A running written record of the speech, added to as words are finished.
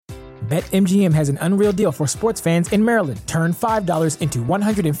BetMGM has an unreal deal for sports fans in Maryland. Turn $5 into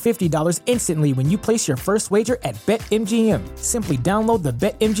 $150 instantly when you place your first wager at BetMGM. Simply download the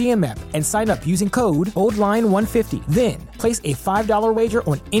BetMGM app and sign up using code OldLine150. Then, place a $5 wager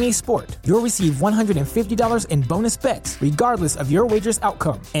on any sport. You'll receive $150 in bonus bets, regardless of your wager's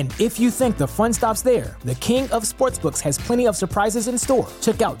outcome. And if you think the fun stops there, the king of sportsbooks has plenty of surprises in store.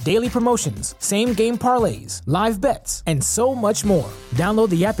 Check out daily promotions, same-game parlays, live bets, and so much more. Download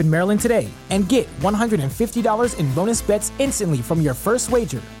the app in Maryland today and get $150 in bonus bets instantly from your first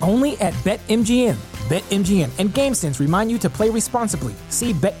wager. Only at BetMGM. BetMGM and GameSense remind you to play responsibly.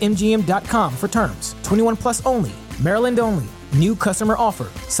 See BetMGM.com for terms. 21 plus only. Maryland only. New customer offer.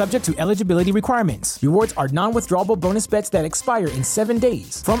 Subject to eligibility requirements. Rewards are non-withdrawable bonus bets that expire in 7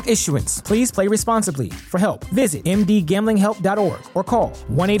 days. From issuance, please play responsibly. For help, visit mdgamblinghelp.org or call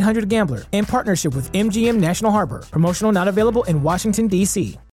 1-800-GAMBLER in partnership with MGM National Harbor. Promotional not available in Washington,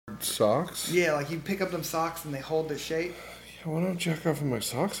 D.C. Socks? Yeah, like you pick up them socks and they hold their shape. Yeah, why don't I jack off in my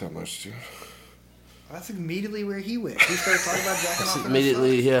socks that much, dude? That's immediately where he went. He started talking about jacking off in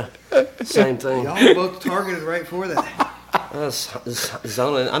immediately, yeah. Same thing. Y'all both targeted right for that.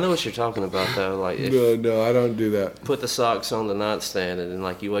 Zoning. I know what you're talking about, though. Like, No, I don't do that. Put the socks on the nightstand, and then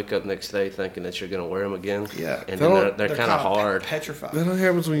like you wake up next day thinking that you're gonna wear them again. Yeah, and then they're kind of hard. Petrified. That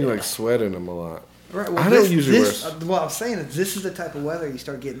happens when you like sweat in them a lot. Right. Well, I don't usually wear. What I'm saying is, this is the type of weather you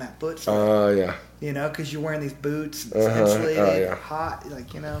start getting that foot sweat. Yeah. You know, because you're wearing these boots, and it's insulated, yeah. hot,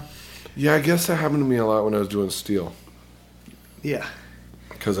 like, you know. Yeah, I guess that happened to me a lot when I was doing steel. Yeah.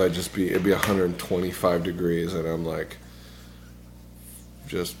 Because it'd be 125 degrees, and I'm like,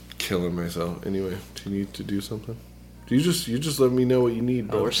 just killing myself. Anyway, do you need to do something? You just let me know what you need,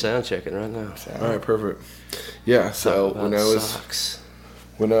 bro. Oh, we're sound checking right now. All right, perfect. Yeah, so when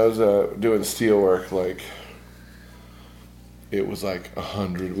I was doing steel work, like, it was like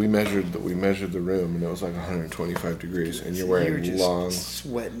 100. We measured the room, and it was like 125 degrees, and you're wearing long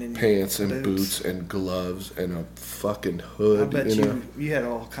pants and boots and gloves and a fucking hood. I bet you had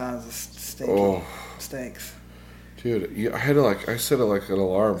all kinds of stinks. Dude, I had to I set an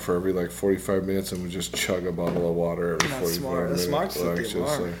alarm for every 45 minutes and would just chug a bottle of water every 45 minutes. That's smart. It's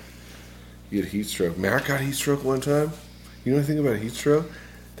just you get heat stroke. Matt got heat stroke one time. You know anything about heat stroke?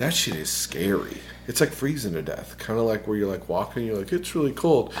 That shit is scary. It's like freezing to death. Kind of like where you're walking, you're like, it's really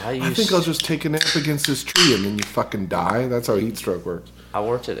cold. I think I'll just take a nap against this tree, and then you fucking die. That's how heat stroke works. I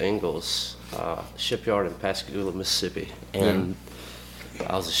worked at Ingalls shipyard in Pascagoula, Mississippi, and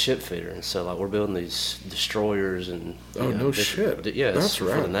I was a ship fitter, and so we're building these destroyers and shit. Yeah, that's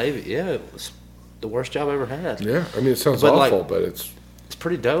right. For the Navy. Yeah, it was the worst job I ever had. Yeah, I mean it sounds awful, but it's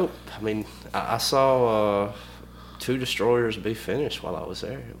pretty dope. I mean, I saw 2 destroyers be finished while I was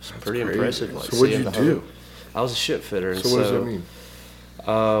there. It was pretty impressive. So what did you do? I was a ship fitter. So what does that mean?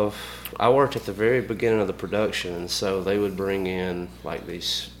 I worked at the very beginning of the production, and so they would bring in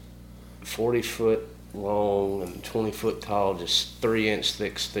these 40-foot long and 20-foot tall, just 3-inch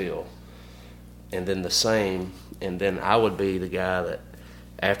thick steel, and then the same. And then I would be the guy that,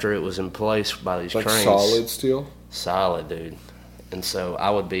 after it was in place by these cranes, solid steel, solid, dude. And so I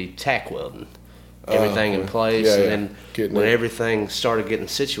would be tack welding everything in place, and then when everything started getting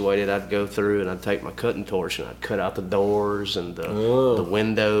situated, I'd go through and I'd take my cutting torch and I'd cut out the doors and the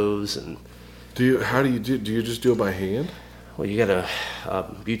windows. And do you just do it by hand? Well, you got a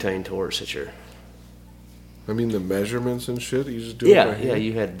butane torch that you're. I mean the measurements and shit. You just do it by hand? Yeah.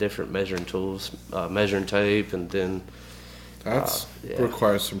 You had different measuring tools, measuring tape, and then that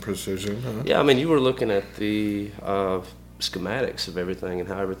requires some precision. Huh? Yeah, I mean you were looking at the schematics of everything and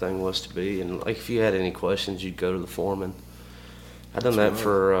how everything was to be, and if you had any questions, you'd go to the foreman. I've done that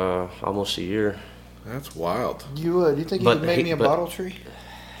for almost a year. That's wild. You think you could make me a bottle tree?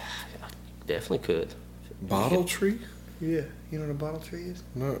 I definitely could. Bottle tree? Yeah, you know what a bottle tree is?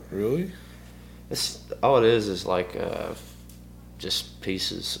 Not really. All it is just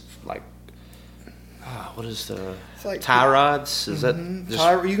pieces of what is the tie rods? Is that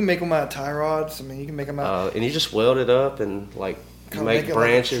you can make them out of tie rods. I mean, you can make them out. And you just weld it up and you make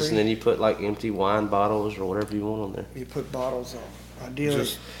branches, and then you put empty wine bottles or whatever you want on there. You put bottles on. Ideally,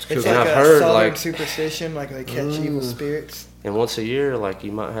 it's I've a heard southern superstition, they catch evil spirits. And once a year,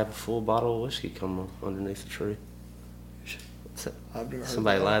 you might have a full bottle of whiskey come underneath the tree.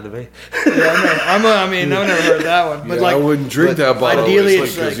 Somebody lied to me. Yeah, I've never heard that one. But I wouldn't drink that bottle of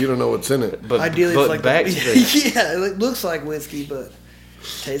whiskey because you don't know what's in it. Ideally, it's back to it looks like whiskey, but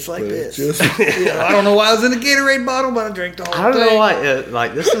Tastes like But this. just- I don't know why I was in a Gatorade bottle, but I drank the whole I don't thing. know why.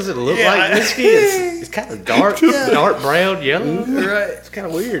 Like this doesn't look like whiskey. It's kind of dark, dark brown, yellow. Right. It's kind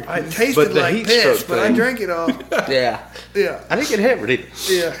of weird. I tasted But the like heat piss, stroke but I thing- drank it all. Yeah, Yeah. I didn't get hammered either.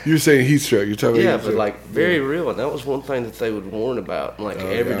 Yeah. You're saying heat stroke. You're talking Yeah, about but like very real, and that was one thing that they would warn about. Like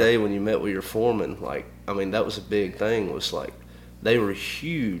every yeah. day when you met with your foreman, like I mean that was a big thing. Was like they were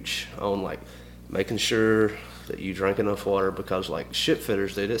huge on like making sure that you drank enough water because like ship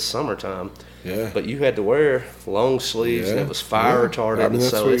fitters did. It's summertime, Yeah. but you had to wear long sleeves and it was fire retarded. I mean,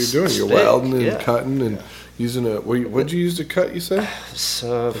 that's so what it's you're doing. You're thick. welding and Yeah. cutting and using a. What'd you use to cut? You said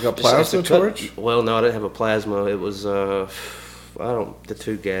So, like a plasma it's a cut- torch. Well, no, I didn't have a plasma. It was the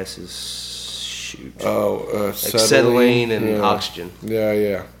two gases. Shoot. Oh, Acetylene and yeah. oxygen. Yeah,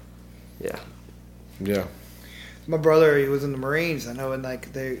 yeah, Yeah. yeah. My brother, he was in the Marines. I know, and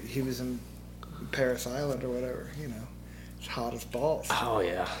like he was in Paris Island or whatever. It's hot as balls. Oh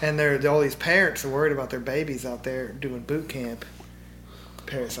yeah. And all these parents are worried about their babies out there doing boot camp,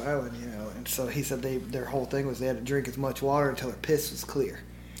 Paris Island, And so he said their whole thing was they had to drink as much water until their piss was clear.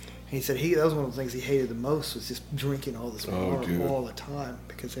 And he said that was one of the things he hated the most was just drinking all this water dude. all the time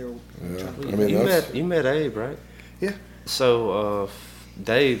because they were. Yeah. trying to I mean, that's- You met Abe, right? Yeah. So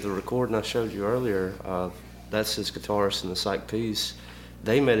Dave, the recording I showed you earlier, that's his guitarist in the Psych Peace.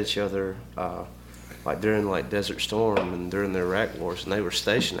 They met each other like during like Desert Storm and during the Iraq wars, and they were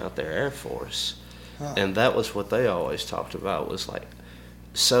stationed out there Air Force, and that was what they always talked about was like.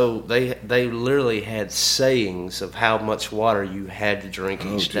 So they literally had sayings of how much water you had to drink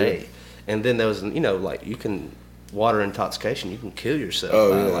each day, and then there was like you can water intoxication, you can kill yourself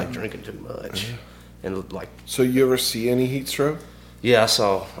by like drinking too much, and like. So you ever see any heat stroke? Yeah, I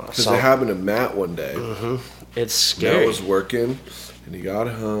saw. Because it happened to Matt one day. It's scary. Matt was working, and he got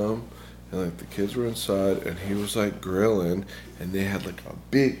home, and like the kids were inside, and he was like grilling, and they had like a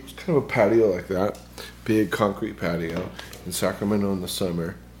big, it was kind of a patio like that, big concrete patio in Sacramento in the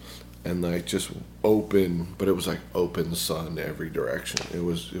summer, and like just open, but it was like open sun every direction. It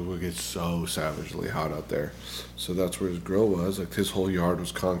would get so savagely hot out there. So that's where his grill was. Like his whole yard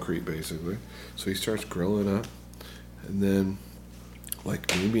was concrete basically. So he starts grilling up, and then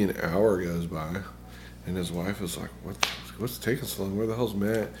like maybe an hour goes by, and his wife is like, "What's taking so long? Where the hell's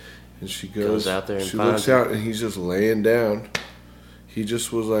Matt?" And she goes out there and she finds looks him. out, and he's just laying down. He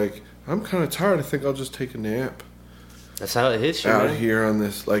just was like, "I'm kind of tired. I think I'll just take a nap That's how it hits you, out man. here on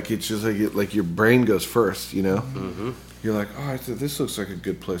this." Like it's just like your brain goes first, Mm-hmm. You're like, "Oh, this looks like a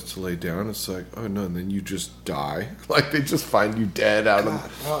good place to lay down." It's like, "Oh no!" And then you just die. Like they just find you dead out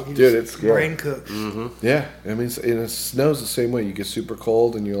of. Dude, it's scary. brain cooked. Yeah, I mean, and it snows the same way. You get super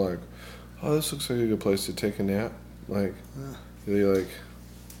cold, and you're like, "Oh, this looks like a good place to take a nap." Like, you're like,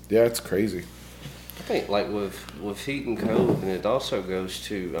 yeah, it's crazy. I think like with heat and cold, and it also goes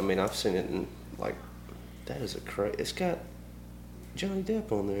to. I mean, I've seen it in like that is a crazy. It's got Johnny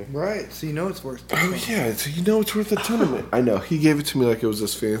Depp on there. Right. So it's worth it. Oh yeah, so it's worth a ton of it. I know. He gave it to me like it was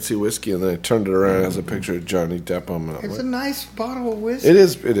this fancy whiskey, and then I turned it around as a picture of Johnny Depp on it. It's a nice bottle of whiskey. It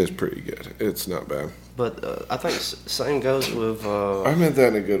is pretty good. It's not bad. But I think same goes with. I meant that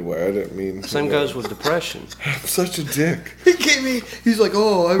in a good way. I didn't mean. Same goes with depression. I'm such a dick. He's like,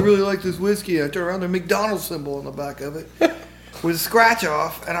 "Oh, I really like this whiskey." I turn around, there's a McDonald's symbol on the back of it with a scratch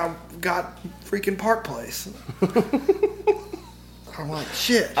off, and I got freaking Park Place. I'm like,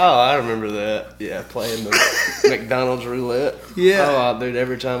 shit. Oh, I remember that. Yeah, playing the McDonald's roulette. Yeah. Oh, dude,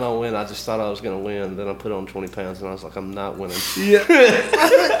 every time I win, I just thought I was going to win. Then I put on 20 pounds, and I was like, I'm not winning. Yeah.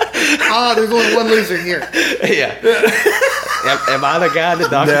 There's only one loser here. Yeah. Am I the guy in the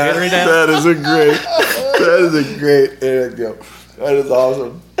documentary now? That is a great anecdote. That is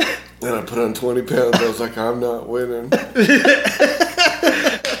awesome. Then I put on 20 pounds. I was like, I'm not winning.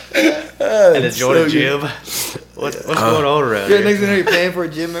 And a Jordan gym. What's going on around Yeah, here? next thing you know, you're paying for a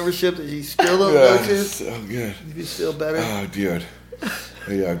gym membership that you still don't go to. So good. You feel better. Oh, dude.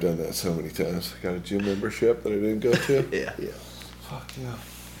 Yeah, I've done that so many times. Got a gym membership that I didn't go to. Yeah. Fuck yeah.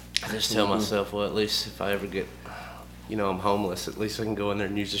 I just tell myself, well, at least if I ever get, I'm homeless, at least I can go in there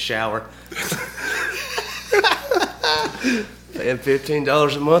and use the shower. Paying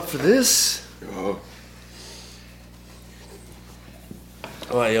 $15 a month for this. Oh,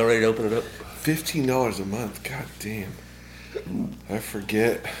 All right, y'all ready to open it up? $15 a month. God damn. I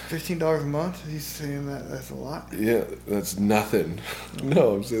forget. $15 a month? He's saying that's a lot. Yeah, that's nothing.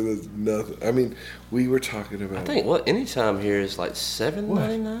 No, I'm saying that's nothing. I mean, we were talking about. I think anytime here is like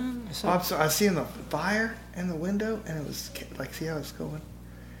 $7.99. I seen the fire in the window, and it was like, see how it's going?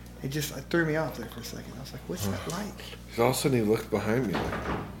 It just threw me off there for a second. I was like, what's that light? All of a sudden, he looked behind me.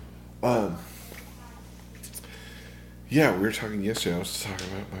 Like, Yeah, we were talking yesterday. I was talking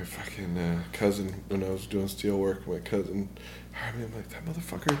about my fucking cousin when I was doing steel work. My cousin, I'm like, that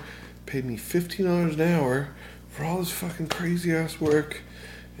motherfucker paid me $15 an hour for all this fucking crazy ass work,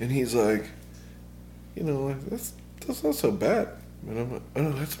 and he's like, like, that's not so bad. And I'm like, oh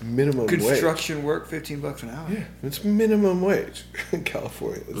no, that's minimum wage. Construction work, $15 an hour. Yeah, it's minimum wage in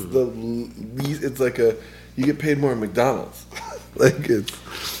California. It's the least. It's like you get paid more at McDonald's. Like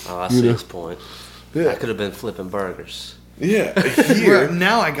it's. Oh, I see his point. Yeah. I could have been flipping burgers. Yeah, here. Well,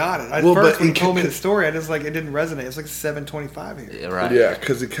 now I got it. At first, when you told me the story, I just it didn't resonate. It's like $7.25 here. Yeah, right. Yeah,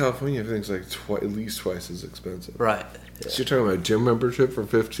 because in California, everything's like at least twice as expensive. Right. Yeah. So you're talking about a gym membership for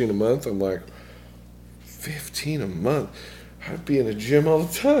 $15 a month? I'm like, $15 a month? I'd be in a gym all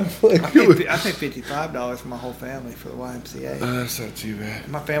the time. Like, I pay $55 for my whole family for the YMCA. That's not too bad.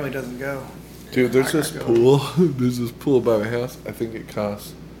 My family doesn't go. Dude, there's this pool. There's this pool by my house. I think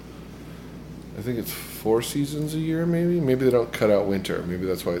it's 4 seasons a year, maybe. Maybe they don't cut out winter. Maybe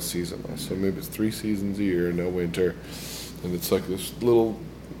that's why it's seasonal. So maybe it's 3 seasons a year, no winter. And it's like this little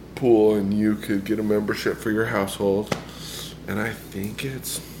pool, and you could get a membership for your household. And I think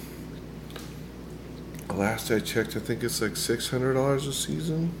it's... Last I checked, I think it's like $600 a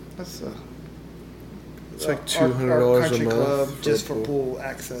season. That's it's like $200 our country a month. Club just for pool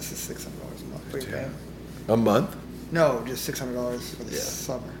access is $600 a month for your family. A month? No, just $600 for the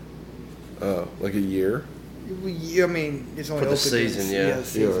summer. Oh, like a year? I mean, it's only for the open season,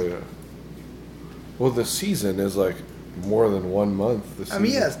 Yeah. Well, the season is like more than 1 month. I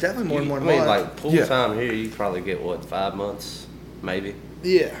mean, yeah, it's definitely more than 1 month. I mean, like pool time here, you probably get 5 months, maybe.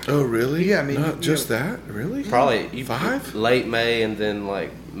 Yeah. Oh, really? Yeah, I mean, not just that, really? Probably 5? Late May and then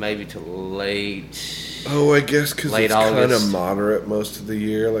maybe to late. Oh, I guess because it's kind of August. moderate most of the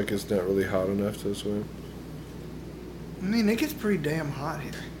year. Like it's not really hot enough to swim. I mean, it gets pretty damn hot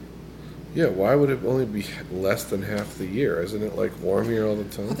here. Yeah, why would it only be less than half the year? Isn't it like warm here all the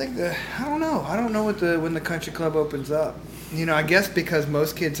time? I don't know. I don't know when the country club opens up. I guess because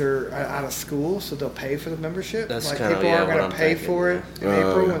most kids are out of school, so they'll pay for the membership. That's like kinda, people yeah, aren't what going I'm to pay thinking, for it in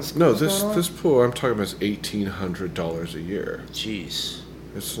April when school's No, going on. this pool I'm talking about is $1,800 a year. Jeez.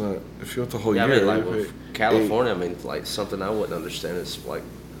 It's not. If you want the whole Yeah, year, I mean, you with pay California, I mean, something I wouldn't understand is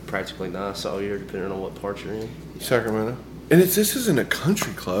practically nice all year, depending on what part you're in. Sacramento. And this isn't a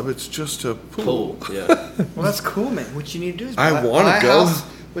country club. It's just a pool. Yeah. Well, that's cool, man. What you need to do is I buy wanna a go. house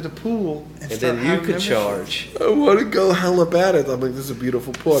with a pool and And start then you having could memberships. charge. I want to go hella bad at it. I'm like, this is a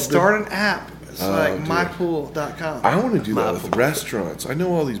beautiful pool. Start an app. It's like dude. mypool.com. I want to do that with restaurants. I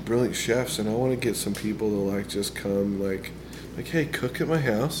know all these brilliant chefs, and I want to get some people to just come, like, hey, cook at my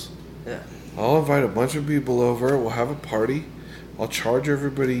house. Yeah. I'll invite a bunch of people over. We'll have a party. I'll charge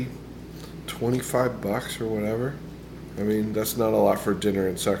everybody $25 or whatever. I mean, that's not a lot for dinner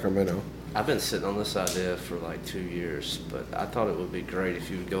in Sacramento. I've been sitting on this idea for 2 years, but I thought it would be great if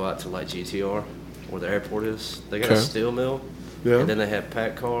you would go out to GTR, where the airport is. They got a steel mill, and then they have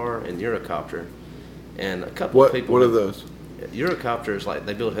Pack Car and Eurocopter, and a couple of people. What are those? Eurocopters,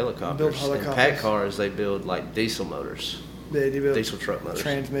 they build helicopters, and Pack Cars they build diesel motors. They build diesel truck motors,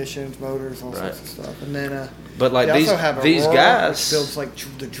 transmissions, motors, all sorts of stuff, and then but they also have these Aurora, guys which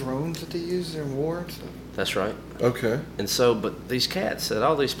builds the drones that they use in war and stuff. That's right. Okay. And so, but these cats at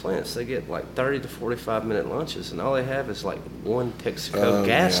all these plants, they get 30 to 45-minute lunches, and all they have is one Texaco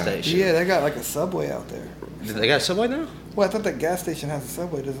gas station. Yeah, they got a Subway out there. They got a Subway now? Well, I thought that gas station has a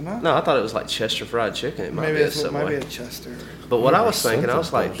Subway, does it not? No, I thought it was Chester Fried Chicken. It might be a Subway. Might be a Chester. But what I was thinking, I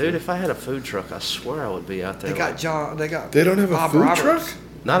was like, dude, if I had a food truck, I swear I would be out there. They don't have a food Roberts. truck?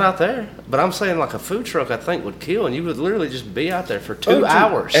 Not out there. But I'm saying a food truck I think would kill, and you would literally just be out there for 2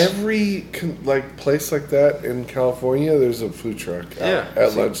 hours. Every place like that in California, there's a food truck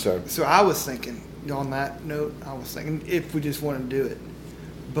at lunchtime. So I was thinking, on that note, if we just want to do it.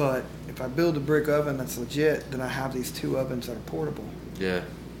 But if I build a brick oven that's legit, then I have these 2 ovens that are portable. Yeah.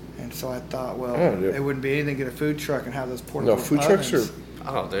 And so I thought, it wouldn't be anything to get a food truck and have those portable ovens. No, food trucks are...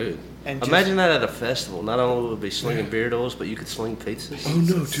 Oh, dude. And imagine that at a festival. Not only would it be slinging beer doors, but you could sling pizzas. Oh,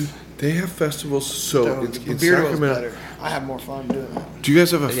 no, dude. They have festivals, so the in beer door's Sacramento... better. I have more fun doing that. Do you guys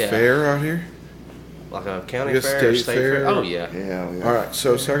have a fair out here? Like a county fair or state fair? Oh, yeah. Yeah. All right,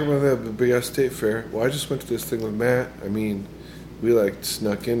 so Sacramento, they have a big-ass state fair. Well, I just went to this thing with Matt. I mean, we,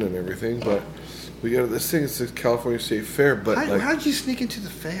 snuck in and everything, but we got this thing. It's the California State Fair, but, how did you sneak into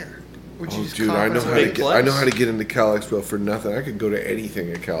the fair? Dude, I know how to get into Cal Expo for nothing. I could go to anything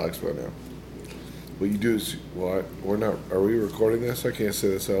at Cal Expo now. What you do is, we're not. Are we recording this? I can't say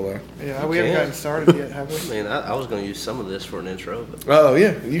this out loud. Yeah, we haven't gotten started yet, have we? I mean, I was going to use some of this for an intro, but oh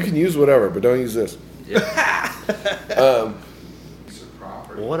yeah, you can use whatever, but don't use this. Yeah.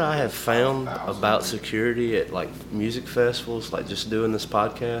 what I have found about security at like music festivals, like just doing this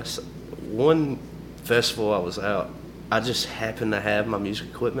podcast, one festival I was out, I just happened to have my music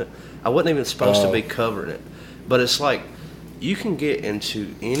equipment. I wasn't even supposed to be covering it, but it's like you can get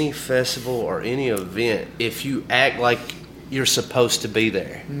into any festival or any event if you act like you're supposed to be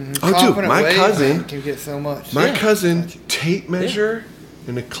there. Oh, dude, my cousin can get so much. My cousin tape measure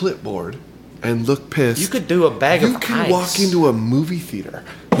and a clipboard and look pissed. You could do a bag of ice. You can walk into a movie theater.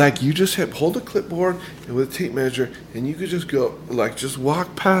 Like, you just hold a clipboard and with a tape measure, and you could just go, like, just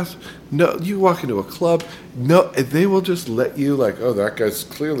walk past. No, you walk into a club. No, they will just let you, like, oh, that guy's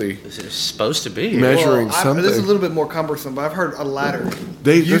clearly This is supposed to be here. measuring something. This is a little bit more cumbersome, but I've heard a ladder.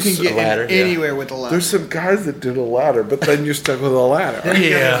 You can get anywhere with a ladder. There's some guys that did a ladder, but then you're stuck with a ladder.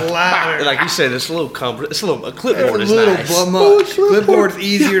 Ladder. Like you said, it's a little a clipboard is little nice. Clipboard's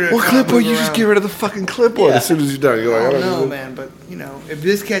easier to clipboard, you move just around. get rid of the fucking clipboard as soon as you're done. You're I like, don't know, man, but if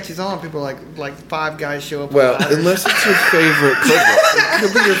this catches on, people are like 5 guys show up. Well, with ladders. unless it's your favorite clipboard. It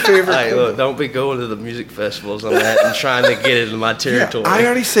could be your favorite Hey, clipboard. look, don't be going to the music festivals on that and trying to get into my territory. I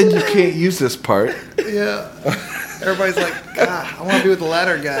already said you can't use this part. Yeah. Everybody's like, God, I want to be with the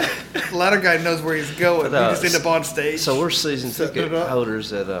ladder guy. The ladder guy knows where he's going. But, You just end up on stage. So we're season Setting ticket it up. holders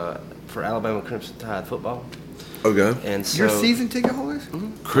for Alabama Crimson Tide football, Okay. and so You're season ticket holders?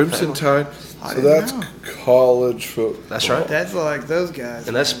 Crimson Tide. I So didn't that's know. college football. That's right. That's like those guys.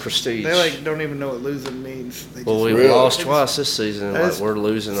 And that's man. prestige. They don't even know what losing means. They Well, just, we Really? lost twice this season. And That like is- we're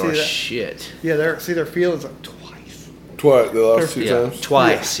losing see our that- shit. yeah, their feelings like twice. Twice. The last two Yeah, times?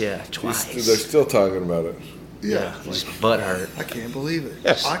 twice. Yeah, They're twice. still talking about it. Yeah, just butt hurt. I can't believe it.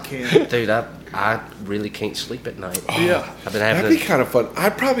 Yes. I can't. Dude, I really can't sleep at night. Yeah. I've been having That'd be kind of fun.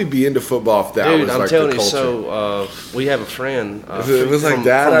 I'd probably be into football if that Dude, was I'm like telling the you. culture. So we have a friend. If it was like from,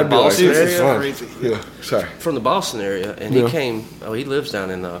 that, from I'd the be like, Boston this is area. fun. Crazy. Yeah, sorry. From the Boston area, and Yeah. he came. Oh, he lives down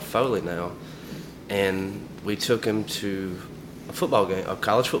in Foley now, and we took him to a football game, a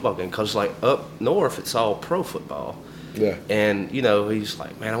college football game, because like up north, it's all pro football. Yeah. And he's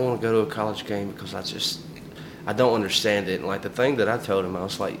like, man, I want to go to a college game because I don't understand it. And like the thing that I told him, I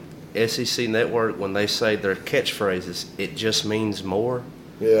was like, SEC Network, when they say their catchphrases, it just means more.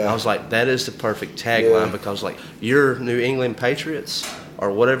 Yeah. I was like, that is the perfect tagline because like your New England Patriots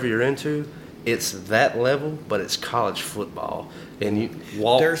or whatever you're into, it's that level, but it's college football. And you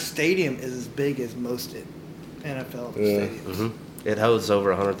walk. Their stadium is as big as most NFL stadiums. It holds over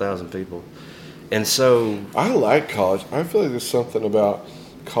 100,000 people. And so, I like college. I feel like there's something about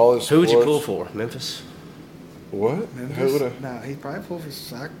college who would you pull sports. for? Memphis? What? Who would I? No, he'd probably pull for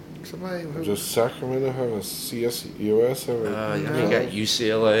somebody who. Does Sacramento have a CSUS? You got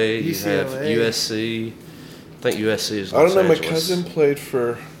UCLA, you have UCLA. USC. I think USC is I don't Los know. My Angeles. cousin played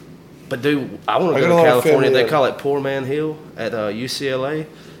for. But dude, I want I to got go a to lot of California. family They that- call it Poor Man Hill at UCLA.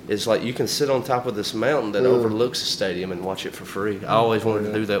 It's like you can sit on top of this mountain that overlooks the stadium and watch it for free. I always wanted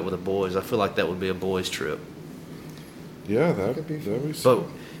to do that with the boys. I feel like that would be a boys' trip. Yeah, that'd be But so.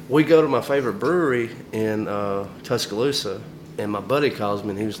 we go to my favorite brewery in Tuscaloosa, and my buddy calls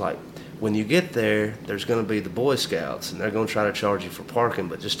me and he was like, when you get there, there's going to be the Boy Scouts, and they're going to try to charge you for parking,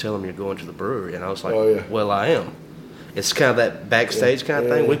 but just tell them you're going to the brewery. And I was like, Oh, yeah. well, I am. It's kind of that backstage kind of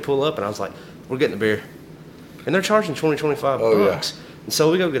Yeah, thing. yeah. We pull up, and I was like, we're getting a beer. And they're charging $20, $25 Oh, yeah. bucks. And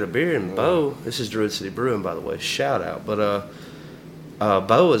so we go get a beer, and Bo, this is Druid City Brewing, by the way, shout out. But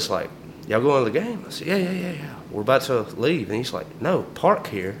Bo was like, y'all going to the game? I said, yeah. We're about to leave. And he's like, no, park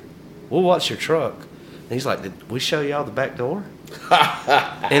here. We'll watch your truck. And he's like, did we show y'all the back door?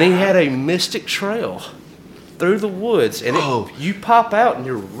 And he had a mystic trail through the woods. And you pop out, and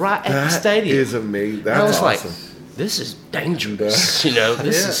you're right at the stadium. That is amazing. And I That's was awesome. like, this is dangerous.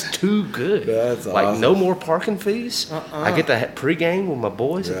 This is too good. That's like awesome. no more parking fees. I get to pregame with my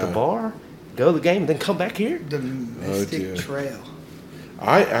boys at the Yeah. bar, go to the game, and then come back here. The Mystic dear. Trail.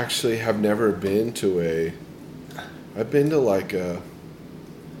 I actually have never been to I've been to like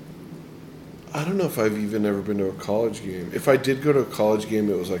I don't know if I've even ever been to a college game. If I did go to a college game,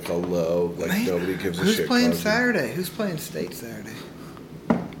 it was like a low, like Man, nobody gives a Who's shit. playing college game. Saturday? Who's playing state Saturday?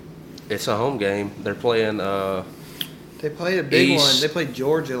 It's a home game. They're playing. They played a big East. one. They played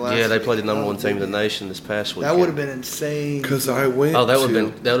Georgia last. Yeah, they week. played the number That one was team in the big. nation this past week. That would have been insane. Because I went. Oh, that would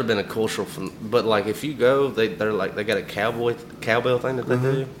to, have been a cultural. But like, if you go, they're like they got a cowbell thing that they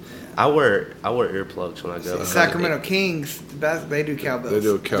do. I wear earplugs when I go. Sacramento Kings, they do cowbells. They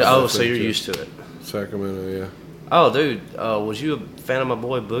do a cowboy Oh, so thing, you're too. used to it. Sacramento, yeah. Oh, dude, was you a fan of my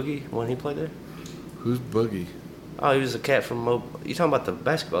boy Boogie when he played there? Who's Boogie? Oh, he was a cat from Mobile. You talking about the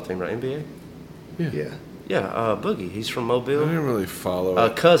basketball team, right? NBA? Yeah. Yeah, Boogie. He's from I Mobile. didn't really follow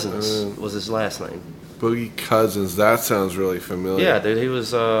it. Cousins was his last name. Boogie Cousins. That sounds really familiar. Yeah, dude, he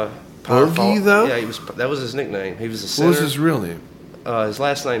was Boogie, though? Yeah, he was. That was his nickname. He was a center. What was his real name? His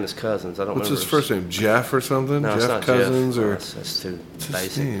last name is Cousins. I don't What's remember. his first name? Jeff or something? No, it's Jeff not Cousins Jeff. or No, that's too what's basic.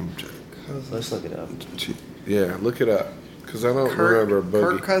 his name? Let's look it up. Yeah, look it up because I don't remember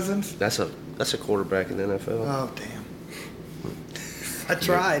Boogie. Kirk Cousins? That's a quarterback in the NFL. Oh, damn. I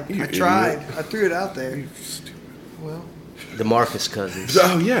tried. You I tried. idiot. I threw it out there. You stupid. Well, DeMarcus Cousins.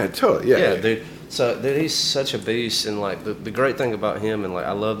 Oh yeah, totally. Yeah, dude. So, dude, he's such a beast, and like the great thing about him, and like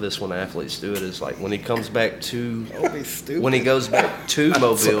I love this when athletes do it, is like when he comes back to, don't be stupid. when he goes back to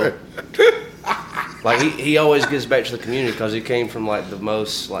Mobile, like he always gives back to the community because he came from like the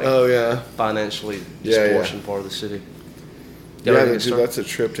most like financially disproportionate part of the city. Yeah, dude, that's a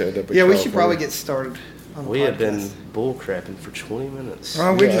trip to end up. Yeah, we should probably get started. On the We podcast. have been bull crapping for 20 minutes.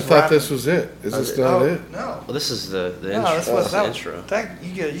 Oh, I thought this was it. Is this not it? No. Well, this is the No, intro. that's what the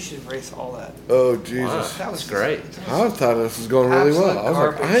intro. you should erase all that. Oh Jesus! Wow, That was that's great. I thought this was going really well. Absolute I was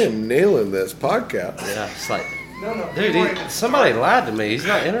like, garbage. I am nailing this podcast. Yeah, it's like, No, dude, somebody lied to me. He's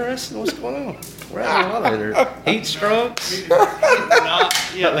not interested in what's going on. We're having a lot of heat strokes.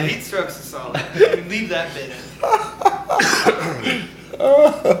 Yeah, the heat strokes are solid. We leave that bit in.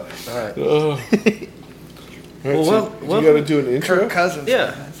 All right. All right, Well, so well, you got to do an intro. Kirk Cousins.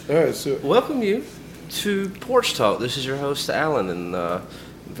 Yeah. All right, so Welcome you to Porch Talk. This is your host, Alan, and I'm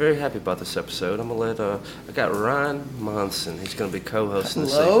very happy about this episode. I'm going to let, I got Ryan Munson. He's going to be co-hosting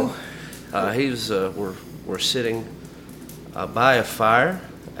this Hello. evening. We're sitting by a fire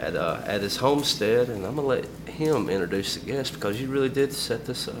at his homestead, and I'm going to let him introduce the guest because you really did set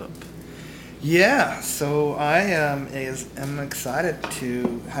this up. Yeah, so I am excited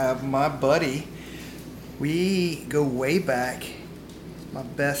to have my buddy. We go way back. My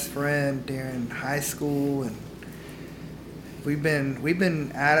best friend during high school, and we've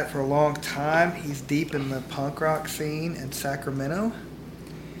been at it for a long time. He's deep in the punk rock scene in Sacramento.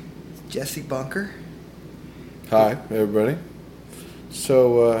 Jesse Bunker. hi everybody.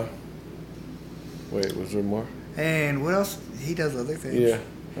 So wait, was there more? And what else? He does other things. Yeah,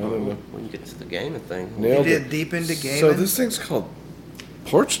 I don't know. When you get to the gaming thing. Nailed He it. did deep into gaming. So this thing's called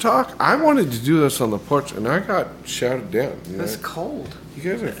Porch Talk. I wanted to do this on the porch, and I got shouted down. You know? It's cold. You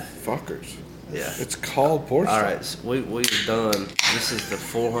guys are fuckers. Yeah. It's called Porch All Talk. right, so we've done. This is the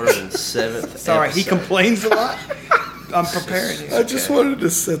 407th. Sorry, he episode. complains a lot. I'm preparing you. I just wanted to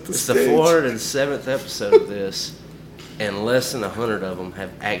set the It's the stage. 407th episode of this, and less than 100 of them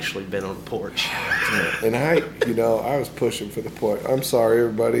have actually been on the porch. And I was pushing for the porch. I'm sorry,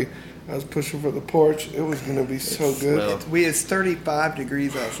 everybody. I was pushing for the porch. It was going to be so good. Well, It's 35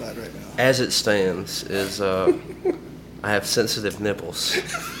 degrees outside right now. as it stands, is I have sensitive nipples,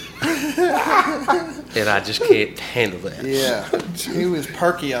 and I just can't handle that. Yeah, he was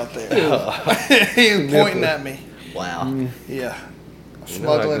perky out there. He was pointing at me. Wow. Yeah, You know how it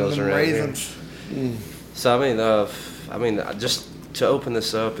smuggling goes them around here. raisins. So I mean, just to open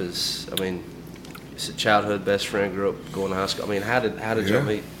this up is, it's a childhood best friend. Grew up going to high school. I mean, how did y'all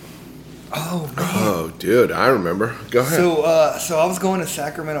meet? Oh man. Oh, dude, I remember. Go ahead. So I was going to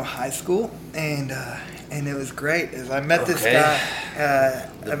Sacramento High School, and it was great. As I met this Okay. guy.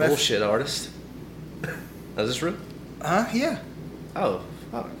 The bullshit artist. Is this real? Yeah. Oh,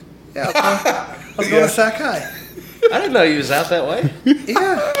 fuck. Yeah. I was going to Sac High. I didn't know you was out that way.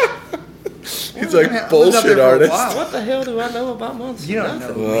 Yeah. He's like I was up bullshit there for a artist. while. What the hell do I know about Munson? You don't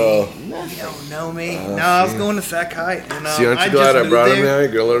Nothing. know Whoa. me. You don't know me. No, I was going to Sac High, and See, aren't I you glad just I brought moved him there. now?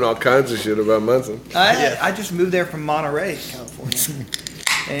 You're going to learn all kinds of shit about Munson. I just moved there from Monterey, California,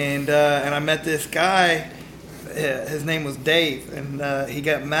 and I met this guy. His name was Dave, and he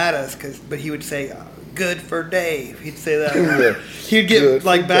got mad at us but he would say, "Good for Dave." He'd say that. He'd get Good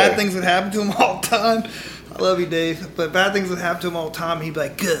like for bad Dave. things would happen to him all the time. I love you, Dave, but bad things would happen to him all the time. He'd be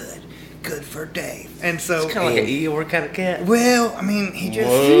like, "Good for Dave," and so Kind of like an Eeyore kind of cat. well, I mean, he just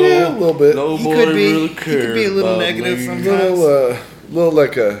Yeah, a little bit. No he boy could be really he could be a cared little about negative me. sometimes. Little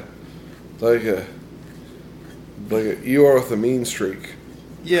like a Eeyore with a mean streak.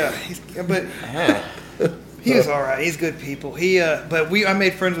 Yeah, but he was all right. He's good people. I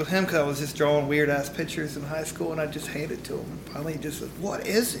made friends with him because I was just drawing weird ass pictures in high school, and I just handed it to him. And finally, he just said, "What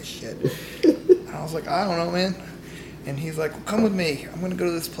is this shit?" And I was like, "I don't know, man." And he's like, well, "Come with me. I'm gonna go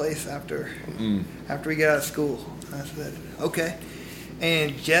to this place after we get out of school." And I said, "Okay."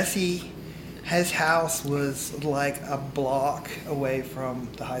 And Jesse, his house was like a block away from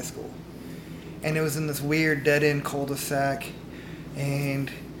the high school, and it was in this weird dead end cul-de-sac,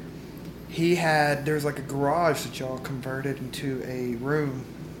 and there was like a garage that y'all converted into a room,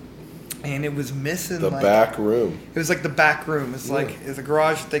 and it was missing the like, back room. It was like the back room. It's like it was a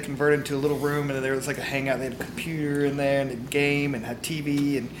garage that they converted into a little room, and there was like a hangout. They had a computer in there and a game and had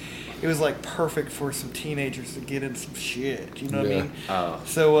TV, and it was like perfect for some teenagers to get in some shit. You know what I mean? Oh.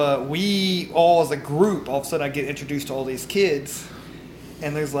 So we all as a group, all of a sudden I get introduced to all these kids.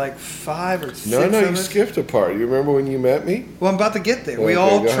 And there's like 5 or 6 No, of you us. skipped a part. You remember when you met me? Well, I'm about to get there. We Okay,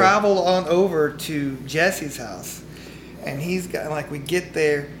 all go ahead. travel on over to Jesse's house. And he's got, like, we get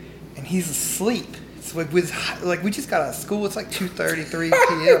there, and he's asleep. So we just got out of school. It's like 2:30, 3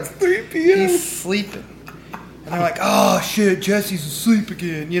 p.m. It's 3 p.m. He's sleeping. And they're like, oh, shit, Jesse's asleep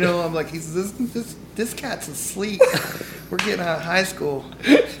again. You know, I'm like, this cat's asleep. We're getting out of high school.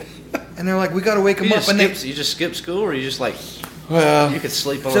 And they're like, we got to wake him up. And You just skip school, or you just like... Well, you could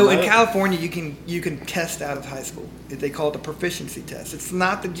sleep on so the in boat? California, you can test out of high school. They call it the proficiency test. It's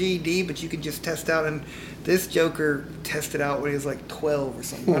not the GED, but you can just test out. And this joker tested out when he was like 12 or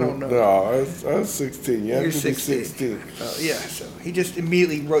something. I don't know. No, I was 16. Yeah, You're 16. Yeah, so he just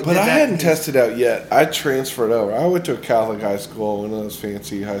immediately wrote. But did I that hadn't and tested out yet. I transferred over. I went to a Catholic high school, one of those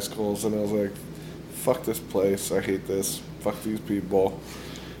fancy high schools, and I was like, fuck this place. I hate this. Fuck these people.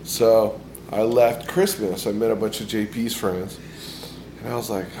 So I left Christmas. I met a bunch of JP's friends. And I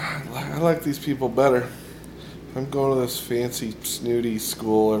was like, I like these people better. I'm going to this fancy, snooty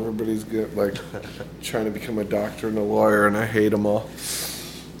school. Everybody's good, like trying to become a doctor and a lawyer, and I hate them all.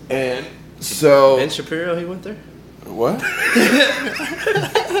 And so Ben Shapiro, he went there? what?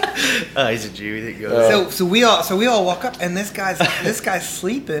 He's a Jew. He didn't go. So we all walk up, and this guy's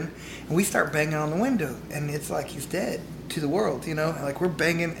sleeping, and we start banging on the window, and it's like he's dead to the world, you know. And like we're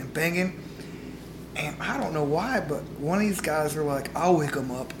banging and banging. And I don't know why, but one of these guys were like, I'll wake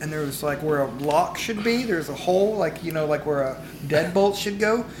him up. And there was like where a lock should be, there's a hole, like, you know, like where a deadbolt should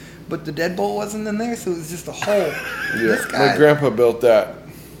go. But the deadbolt wasn't in there, so it was just a hole. Yeah, This guy, my grandpa built that.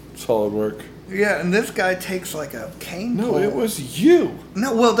 Solid work. yeah, and this guy takes like a cane No, pole. it was you.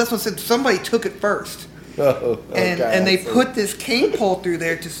 No, well, that's what I said. Somebody took it first. And they put this cane pole through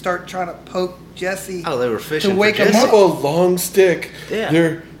there to start trying to poke Jesse. Oh, they were fishing to for wake him They Jesse? have a long stick. Yeah.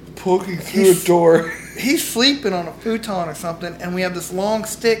 They're poking through a door. He's sleeping on a futon or something, and we have this long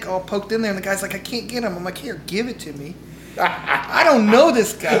stick all poked in there, and the guy's like, I can't get him. I'm like, here, give it to me. I don't know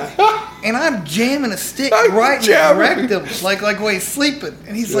this guy. And I'm jamming a stick right in his rectum, like while he's sleeping.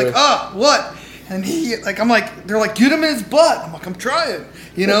 And he's like, oh, what? And they're like, get him in his butt. I'm like, I'm trying,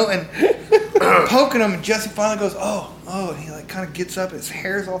 you know, and I'm poking him, and Jesse finally goes, oh, and he like kind of gets up, his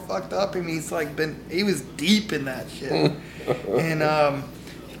hair's all fucked up, and he's like he was deep in that shit. And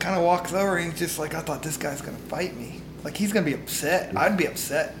he kind of walks over, and he's just like, I thought this guy's gonna fight me. Like, he's gonna be upset. I'd be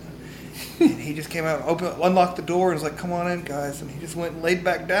upset. And he just came out, unlocked the door, and was like, come on in, guys. And he just went and laid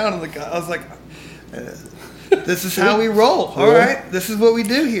back down, and I was like, this is how we roll. All right, this is what we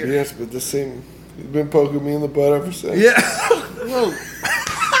do here. Yes, but the same. He's been poking me in the butt ever since. Yeah. Whoa.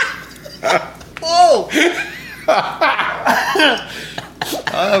 Whoa.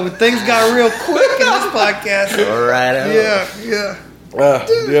 But things got real quick in this podcast. All right. Yeah.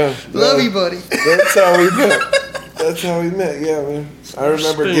 Yeah. Love you, buddy. That's how we met. Yeah, man. I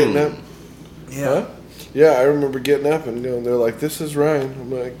remember getting up. Yeah. Huh? Yeah, I remember getting up and going. They're like, "This is Ryan."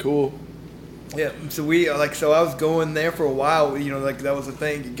 I'm like, "Cool." Yeah. So I was going there for a while. You know, like that was the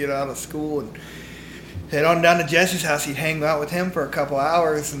thing. You get out of school and head on down to Jesse's house. He'd hang out with him for a couple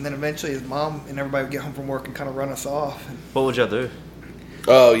hours, and then eventually his mom and everybody would get home from work and kind of run us off. What would y'all do?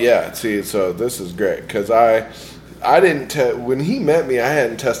 Oh yeah. See, so this is great because I didn't when he met me, I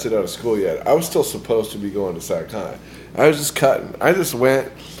hadn't tested out of school yet. I was still supposed to be going to Sac High. I was just cutting. I just went.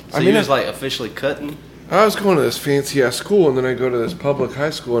 So you was like officially cutting? I was going to this fancy ass school, and then I go to this public high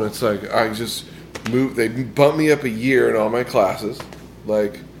school, and it's like I just moved. They bumped me up a year in all my classes.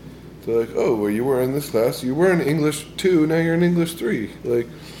 Like they're like, oh, well, you were in this class. You were in English 2. Now you're in English 3. Like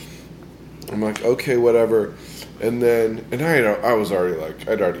I'm like, okay, whatever. And then I was already like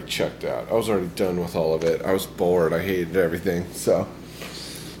I'd already checked out. I was already done with all of it. I was bored. I hated everything. So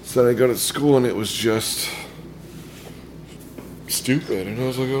then I go to school, and it was just stupid, and I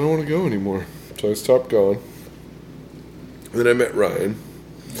was like, I don't want to go anymore. So I stopped going. And then I met Ryan,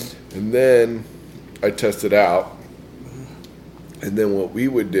 and then I tested out. And then what we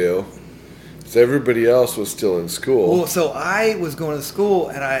would do is everybody else was still in school. Well, so I was going to school,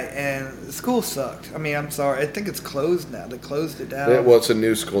 and the school sucked. I mean, I'm sorry. I think it's closed now. They closed it down. Well, it's a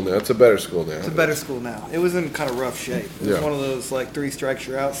new school now. It's a better school now. It's a better school now. It was in kind of rough shape. It was Yeah. one of those like 3 strikes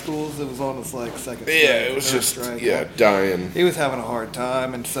you're out schools. It was on its like second. Yeah, strike, it was third just strike. dying. He was having a hard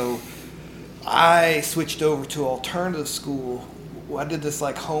time, and so I switched over to alternative school. I did this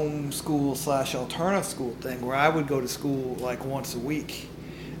like home school / alternative school thing where I would go to school like once a week.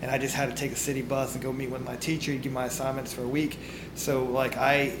 and I just had to take a city bus and go meet with my teacher. He'd give my assignments for a week. So like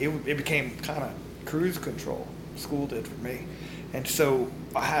it became kind of cruise control. School did for me, and so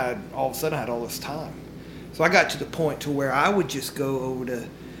all of a sudden I had all this time. So I got to the point to where I would just go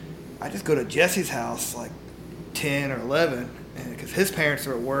to Jesse's house like 10 or 11, because his parents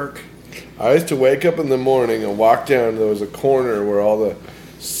are at work. I used to wake up in the morning and walk down. There was a corner where all the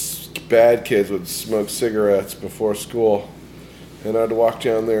bad kids would smoke cigarettes before school, and I'd walk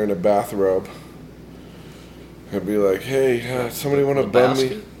down there in a bathrobe. I'd be like, "Hey, somebody want to bum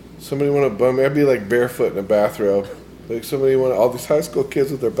me? Somebody want to bum me?" I'd be like barefoot in a bathrobe. Like, somebody want all these high school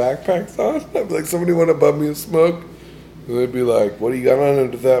kids with their backpacks on. I'd be like, "Somebody want to bum me and smoke?" And they'd be like, "What do you got on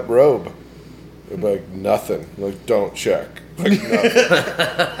under that robe?" I'd be like, "Nothing." I'm like, "Don't check." Like, nothing.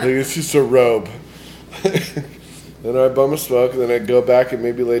 Like, it's just a robe. Then I'd bum a smoke, and then I'd go back and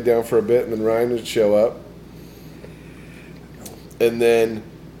maybe lay down for a bit, and then Ryan would show up. And then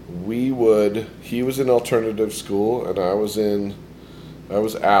he was in alternative school, and I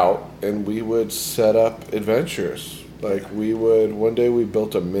was out, and we would set up adventures. Like, one day we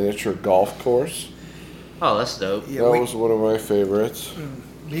built a miniature golf course. Oh, that's dope. Yeah, that was one of my favorites.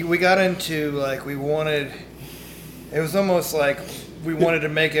 We got into, like, it was almost like we wanted to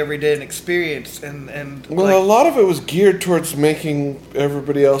make every day an experience, and well, like, a lot of it was geared towards making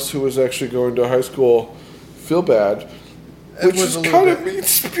everybody else who was actually going to high school feel bad, which was kind of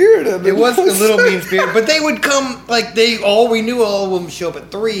mean-spirited. It was a little mean-spirited, but they would come, like, we knew all of them show up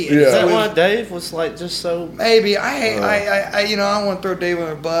at 3. Yeah. Is that why Dave was, like, just so... Maybe. I don't want to throw Dave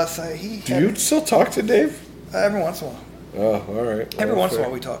on a bus. Do you still talk to Dave? Every once in a while. Oh, all right. Every once in a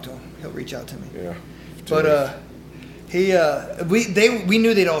while we talk to him. He'll reach out to me. Yeah. But, we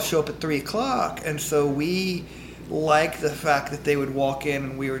knew they'd all show up at 3:00, and so we liked the fact that they would walk in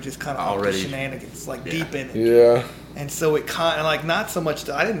and we were just kind of already shenanigans, like deep in it. Yeah. And so it kind of, like, not so much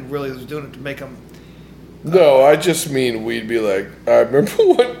I didn't really was doing it to make them. No, I just mean we'd be like, I remember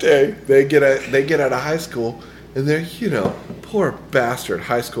one day they get out of high school, and they're, poor bastard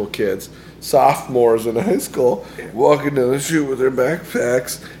high school kids, sophomores in high school, walking down the street with their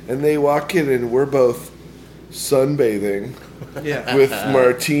backpacks, and they walk in and we're both sunbathing with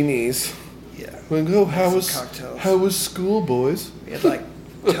martinis. Yeah. We go, how was school, boys? We had, like,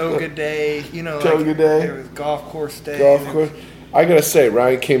 toga day, toga day. There was golf course day. Golf course. I gotta say,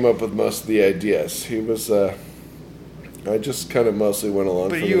 Ryan came up with most of the ideas. He was, I just kind of mostly went along.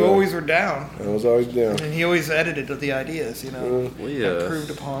 But you always were down. I was always down. And he always edited the ideas, We improved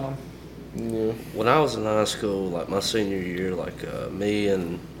upon them. Yeah. When I was in high school, like my senior year, like me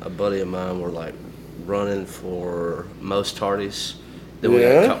and a buddy of mine were like running for most tardies. Then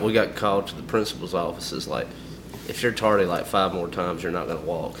we got called to the principal's offices, like, if you're tardy like 5 more times, you're not going to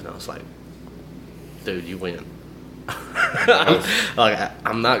walk. And I was like, dude, you win.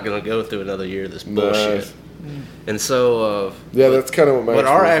 I'm not going to go through another year of this bullshit. Nice. And so... that's kind of what my... But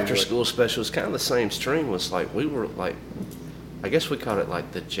our after-school special was kind of the same stream. Was like, we were like... I guess we called it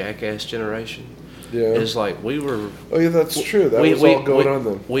like the jackass generation. Yeah. It was like we were... Oh, yeah, that's true. That was all going on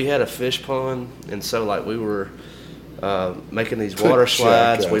then. We had a fish pond, and so like we were... making these water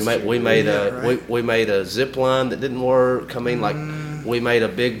slides. We made a zip line that didn't work. I mean, like, we made a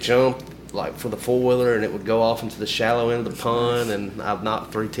big jump, like, for the 4-wheeler, and it would go off into the shallow end of the pond, and I've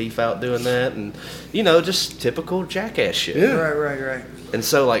knocked 3 teeth out doing that, and just typical jackass shit. Yeah. Right. And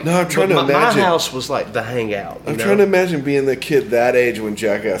so, like, I'm trying to imagine. My house was like the hangout. I'm trying to imagine being the kid that age when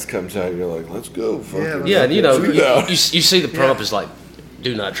Jackass comes out. You're like, let's go. Yeah, and you see the prompt is like,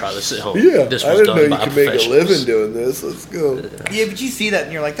 do not try this at home. Yeah, this I was didn't know done you by could make a professionals. living doing this. Let's go. Yeah, but you see that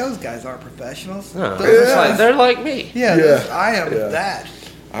and you're like, those guys aren't professionals. No, they're like me. Yeah. I am that.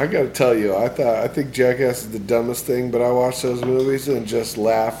 I got to tell you, I think Jackass is the dumbest thing, but I watch those movies and just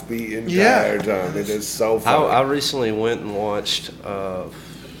laugh the entire time. It is so funny. I recently went and watched. I'm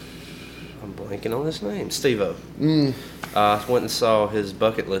blanking on his name. Steve-O. I went and saw his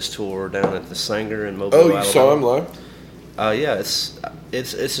bucket list tour down at the Sanger in Mobile. Oh, you saw him live? Yeah, it's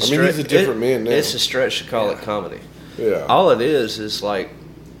a stretch. He's a different man now. It's a stretch to call it comedy. Yeah. All it is like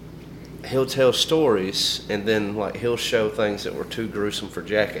he'll tell stories and then like he'll show things that were too gruesome for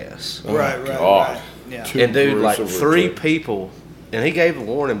Jackass. Right. Yeah. And dude, like 3 people, and he gave a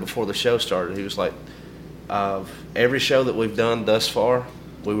warning before the show started. He was like, every show that we've done thus far,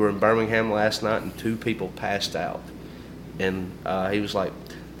 we were in Birmingham last night and 2 people passed out. And he was like,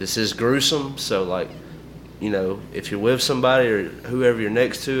 this is gruesome, so like, if you're with somebody or whoever you're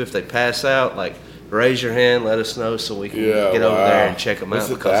next to, if they pass out, like, raise your hand, let us know so we can get over there and check them out.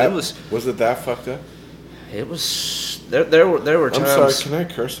 Was it that fucked up? It was. There were times. I'm sorry. Can I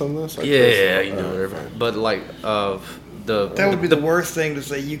curse on this? Yeah, you know whatever. But like, That would be the worst thing to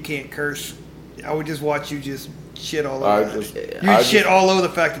say. You can't curse. I would just watch you just shit all over. Shit all over the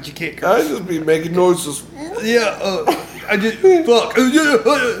fact that you can't curse. I just be making noises. Yeah. I just fuck.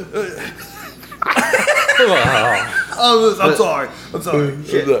 I'm sorry.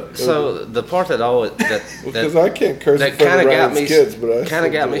 So the part that always because I can't curse that kind of got me kids, but kind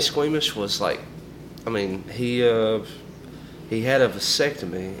of got me squeamish was like, I mean, he had a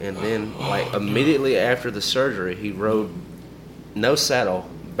vasectomy, and then like immediately after the surgery, he rode no saddle,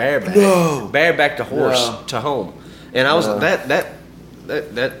 bareback the horse to home, and I was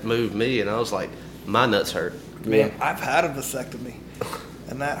that moved me, and I was like, my nuts hurt. Man, I've had a vasectomy.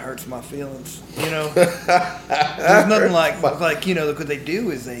 And that hurts my feelings, you know. There's nothing like you know. What they do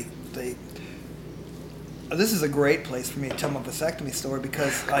is they. This is a great place for me to tell my vasectomy story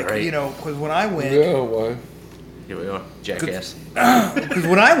because, you know, because when I went, why? Here we are, jackass. Because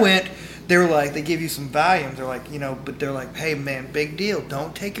when I went, they were like, they give you some Valiums. They're like, you know, but they're like, hey man, big deal.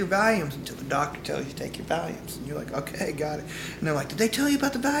 Don't take your Valiums until the doctor tells you to take your Valiums. And you're like, okay, got it. And they're like, did they tell you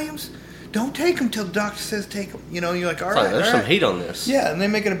about the Valiums? Don't take them till the doctor says take them. You know, you're like, all right. There's some heat on this. Yeah, and they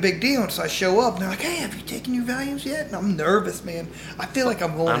make it a big deal. And so I show up, and they're like, hey, have you taken your Valiums yet? And I'm nervous, man. I feel like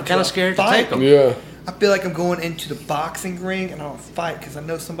I'm going I'm kind of scared to take them. Yeah. I feel like I'm going into the boxing ring, and I'll fight because I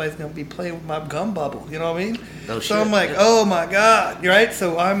know somebody's going to be playing with my gum bubble. You know what I mean? No so shit. I'm like, oh, my God. Right?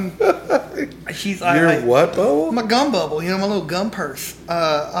 So I'm... What bubble? My gum bubble. You know, my little gum purse.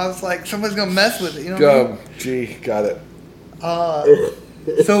 I was like, somebody's going to mess with it. You know Gum. what I mean? Gee, got it.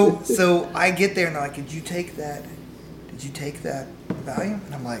 So I get there and they're like, did you take that Valium?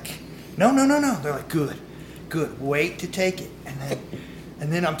 And I'm like, no. They're like, good, wait to take it.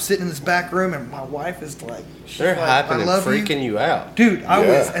 And then I'm sitting in this back room and my wife is like, they're like, hyping and freaking you out. Dude, I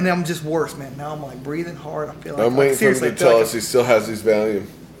was, and I'm just worse, man. Now I'm like breathing hard. I feel like I'm waiting for him to tell us he still has these Valium.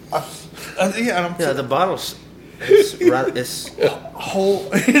 The bottle's it's whole,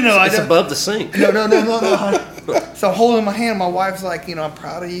 you know, it's above the sink. No. So I'm holding my hand. My wife's like, you know, I'm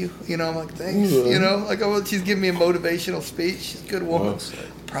proud of you. You know, I'm like, thanks. You know, like she's giving me a motivational speech. She's a good woman.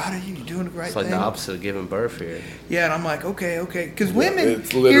 I'm proud of you. You're doing the right thing. It's like the opposite of giving birth here. Yeah, and I'm like, okay. Because women,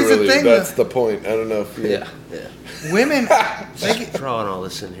 it's literally, here's the thing. That's the point. I don't know if you... Yeah. Women, they get drawing all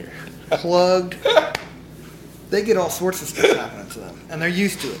this in here. Plugged. They get all sorts of stuff happening to them, and they're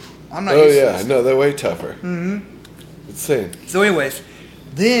used to it. I'm not used to it. No, they're way tougher. Mm-hmm. Insane. So anyways,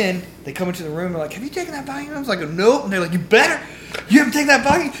 then they come into the room and they're like, have you taken that Valium? I was like, nope. And they're like, you better. You haven't taken that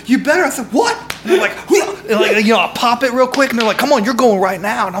Valium? You better. I said, what? And they're like, you know, I pop it real quick. And they're like, come on, you're going right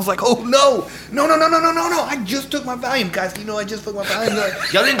now. And I was like, oh, no. I just took my Valium. Guys, you know I just took my Valium. They're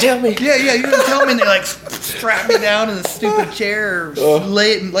like, y'all didn't tell me. Yeah, you didn't tell me. And they like strap me down in the stupid chair or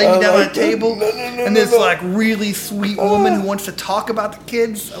lay me down on a table. And this like really sweet woman who wants to talk about the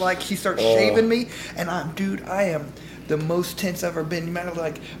kids, like she starts shaving me. And I am the most tense I've ever been. You matter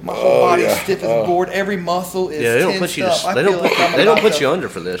like my whole body's stiff as a board. Every muscle is they don't tensed put you. up. They don't put you under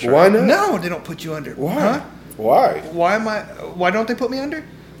for this. Right? Why not? No, they don't put you under. Why? Huh? Why? Why don't they put me under?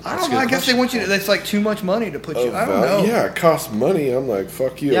 I don't know. I guess they want you to. That's like too much money to put you. I don't know. Yeah, it costs money. I'm like,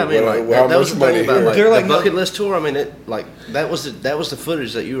 fuck you. Yeah, I mean, how much money here? Like, they're like the bucket list tour. I mean, that was the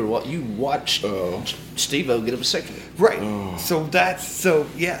footage that you watched Steve-O get a vasectomy. Right. So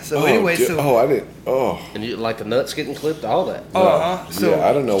anyway, I didn't. And you like the nuts getting clipped, all that. So yeah,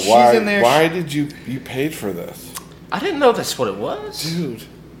 I don't know why. Why did you paid for this? I didn't know that's what it was, dude.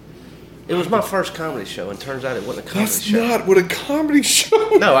 It was my first comedy show, and turns out it wasn't a comedy show. That's not what a comedy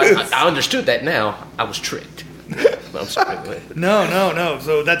show is. No, I understood that now. I was tricked. I'm sorry. No.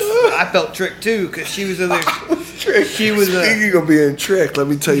 So I felt tricked too because she was in there. She was. Speaking of being tricked, let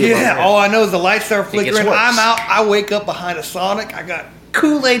me tell you. Yeah. All I know is the lights start flickering. worse. I'm out. I wake up behind a Sonic. I got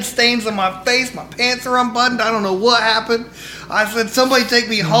Kool-Aid stains on my face. My pants are unbuttoned. I don't know what happened. I said, somebody take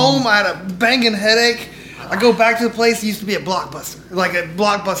me home. I had a banging headache. I go back to the place. It used to be a Blockbuster, like a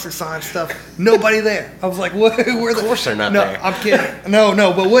Blockbuster sign stuff. Nobody there. I was like, "What? Where?" Of course they're not no, there. I'm kidding.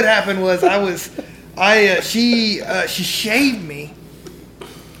 No. But what happened was she shaved me,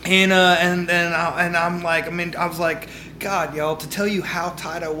 and I'm like, I was like, God, y'all, to tell you how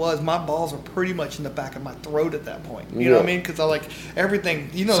tight I was, my balls were pretty much in the back of my throat at that point. You know what I mean? Because I like everything.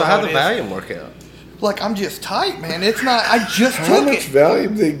 You know. So how'd the Valium work out? Like, I'm just tight, man. It's not. I just took it. How much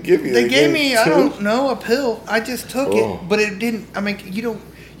Valium they give you? They gave me, I don't know, a pill. I just took it, but it didn't. I mean,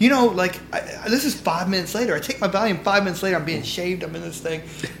 this is 5 minutes later. I take my Valium 5 minutes later. I'm being shaved. I'm in this thing.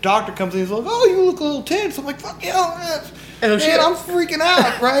 Doctor comes in. He's like, "Oh, you look a little tense." I'm like, "Fuck yeah, man, I'm freaking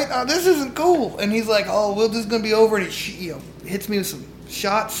out, right? This isn't cool." And he's like, "Oh, well, this is gonna be over." And he hits me with some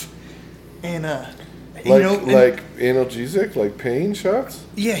shots, and Like analgesic, like pain shots.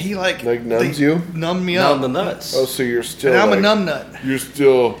 Yeah, he like numbs you, numb me up, numb the nuts. Oh, so you're still. And I'm a numb nut. You're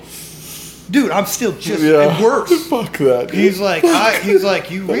still. Dude, I'm still just worse. Fuck that. He's like,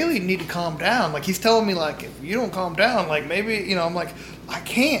 you really need to calm down. Like he's telling me, like, if you don't calm down, like maybe, I'm like, I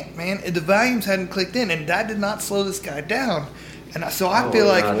can't, man. The volumes hadn't clicked in, and that did not slow this guy down. And so I feel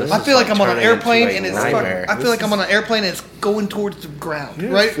like I'm on an airplane, and it's fucking, I feel like I'm on an airplane and it's going towards the ground,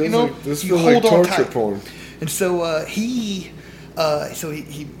 right? This you feels hold like on torture tight. porn. And so he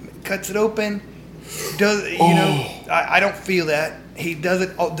cuts it open. Does I don't feel that. He does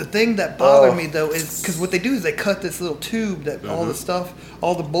it. Oh, the thing that bothered me though is because what they do is they cut this little tube that all the stuff,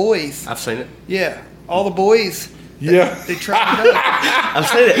 all the boys. I've seen it. Yeah, all the boys. Yeah, they tried it up. I've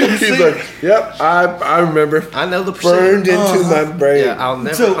seen it. He's like, yep, I remember. I know the burned into my brain. Yeah, I'll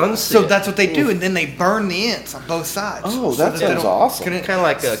never unsee So it. that's what they do, and then they burn the ends on both sides. Oh, that sounds awesome. Kind of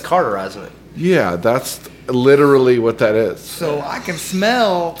like cauterizing it. Yeah, that's literally what that is. So I can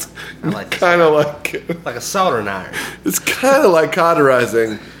smell. I like kind of like a soldering iron. It's kind of like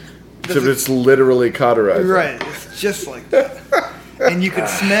cauterizing, except it's literally cauterizing. Right, it's just like that. And you can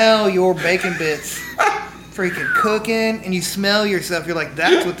smell your bacon bits freaking cooking, and you smell yourself. You're like,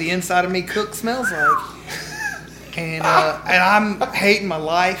 that's what the inside of me cook smells like. And I'm hating my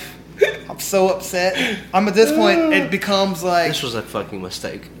life. I'm so upset. I'm at this point. It becomes like this was a fucking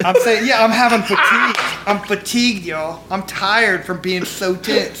mistake. I'm saying, yeah, I'm having fatigue. I'm fatigued, y'all. I'm tired from being so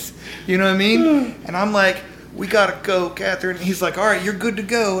tense. You know what I mean? And I'm like, we gotta go, Catherine. And he's like, all right, you're good to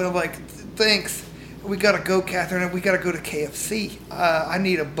go. And I'm like, thanks. We gotta go, Catherine, and we gotta go to KFC. I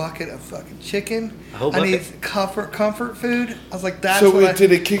need a bucket of fucking chicken. I need comfort food. I was like, that's so what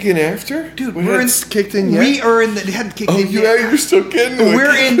did it kick in after? Dude, we're kicked in yet? We are in the. It hadn't kicked in yet. Oh, yeah, you're still kidding.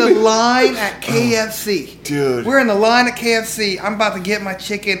 We're in the line at KFC. Dude. We're in the line at KFC. I'm about to get my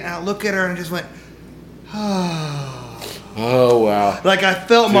chicken, and I look at her and just went, oh, wow. Like I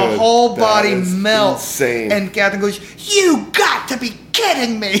felt my whole body melt. Insane. And Catherine goes, you got to be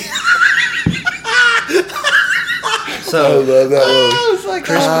kidding me. So, I love that one. I was like,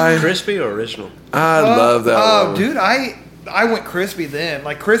 crispy or original? I love that one. Dude, I went crispy then.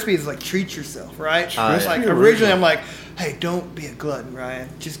 Like crispy is like treat yourself, right? It's like originally I'm like, hey, don't be a glutton, Ryan.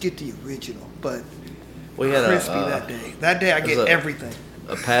 Just get the original. But we had crispy that day. That day I get everything.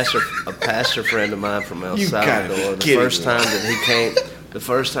 A pastor friend of mine from El Salvador. The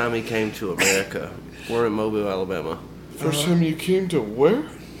first time he came to America, we're in Mobile, Alabama. First time you came to where?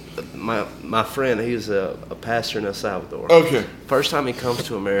 My friend, he's a pastor in El Salvador. Okay. First time he comes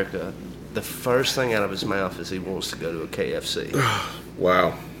to America, the first thing out of his mouth is he wants to go to a KFC.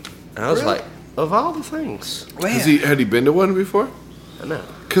 Wow. And I was like, of all the things. Had he been to one before? I know.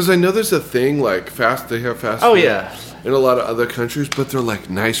 Because I know there's a thing like they have fast food. Oh, yeah. In a lot of other countries, but they're like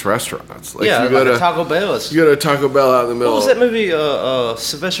nice restaurants. Like yeah, you go like to Taco Bell. You go to Taco Bell out in the middle. What was that movie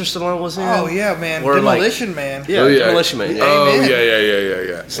Sylvester Stallone was in? Oh, yeah, man. Where, Demolition Man. Yeah, Demolition Man. Yeah. Oh, Amen.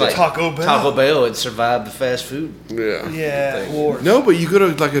 yeah. It's like Taco Bell. Taco Bell had survived the fast food. Yeah. Yeah. No, but you go to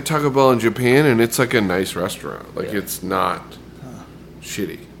like a Taco Bell in Japan, and it's like a nice restaurant. Like it's not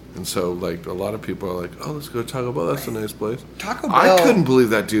shitty. And so, like, a lot of people are like, oh, let's go to Taco Bell. That's a nice place. Taco Bell. I couldn't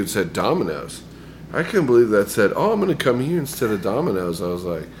believe that dude said Domino's. I couldn't believe that said, oh, I'm going to come here instead of Domino's. I was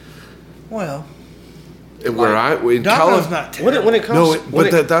like, well, Domino's not terrible. When it comes,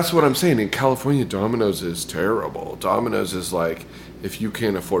 that's what I'm saying. In California, Domino's is terrible. Domino's is like, if you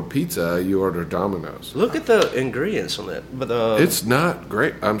can't afford pizza, you order Domino's. Look at the ingredients on that. But it's not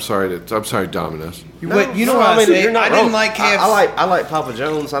great. I'm sorry, Domino's. I didn't like KFC. I like Papa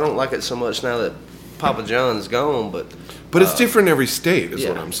John's. I don't like it so much now that Papa John's gone, but it's different every state, is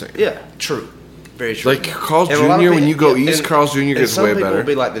what I'm saying. Yeah, true. Very true. Like Carl's Jr., when you go east, Carl's Jr. gets way better. Some people will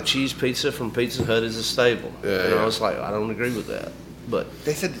be like the cheese pizza from Pizza Hut is a staple. Yeah, I was like, I don't agree with that. But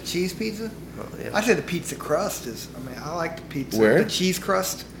they said the cheese pizza? Oh, yeah. I said the pizza crust is, I like the pizza. Where? The cheese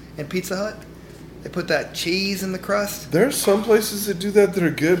crust in Pizza Hut. They put that cheese in the crust. There's some places that do that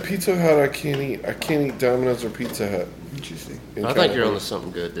are good. Pizza Hut I can't eat. I can't eat Domino's or Pizza Hut. Interesting. I think you're onto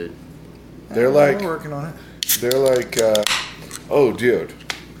something good, dude. They're like... We're working on it. They're like, oh, dude.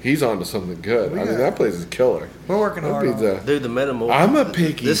 He's onto something good. I mean, that place is killer. We're working hard on it. Dude, the metamorphosis. I'm a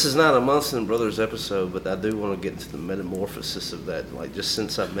picky. This is not a Munson Brothers episode, but I do want to get into the metamorphosis of that, like, just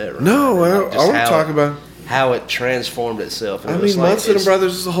since I've met Ryan. No, I want to talk about how it transformed itself. I mean, Munson and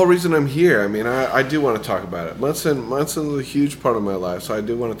Brothers is the whole reason I'm here. I mean, I do want to talk about it. Munson's a huge part of my life, so I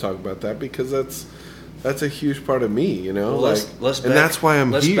do want to talk about that because that's a huge part of me, you know. Well, that's why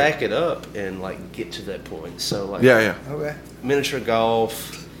I'm here. Let's back it up and like get to that point. So like, okay, miniature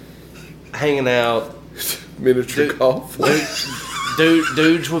golf. Hanging out, miniature golf.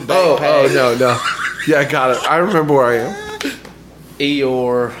 Dudes with backpacks. Oh no! Yeah, I got it. I remember where I am.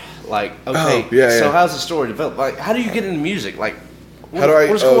 Eeyore, like, okay, so how's the story developed? Like, how do you get into music? Like,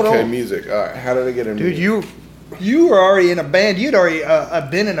 what's going on? Music. All right, how did I get into music? Dude, you were already in a band. You'd already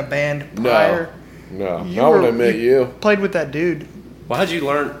been in a band prior. No, not when I met you. Played with that dude. Well, how'd you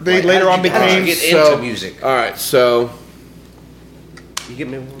learn? They later on became. How did you get into music? All right, so. You give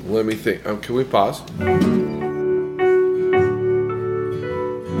me one? Let me think. Can we pause?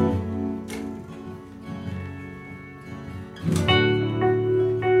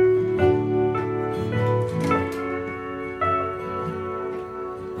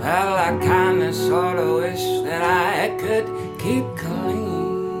 Well, I kinda sorta wish that I could keep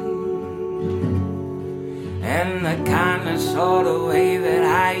clean, and the kinda sorta way that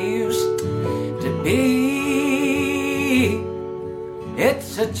I used to be.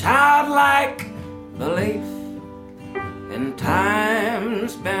 It's a childlike belief in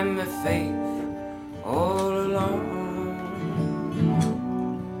time's been the thief all along,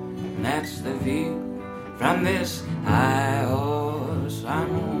 and that's the view from this high horse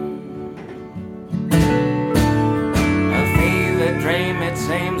I'm on. A fever dream, it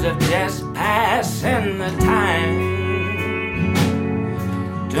seems, of just passing the time.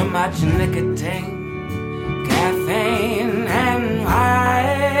 Too much nicotine, caffeine and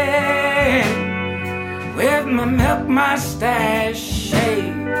wine, with my milk mustache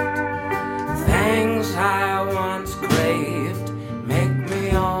shaved. Things I once craved make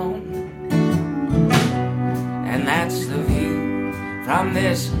me on, and that's the view from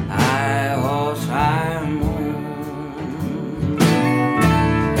this high horse I'm on.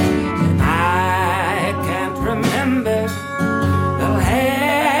 And I can't remember the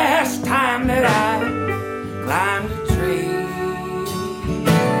last time that I climbed a tree.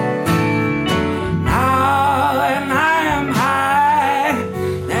 Now and I am high,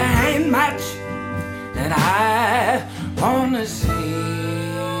 there ain't much that I wanna see.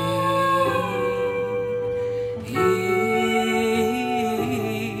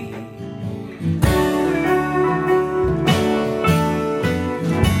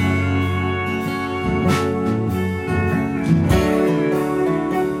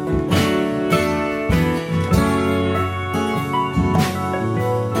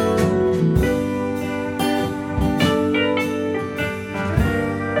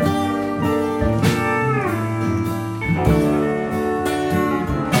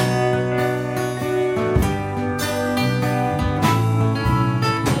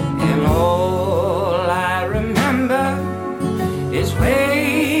 And all I remember is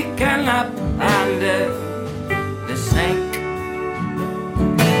waking up under the sink.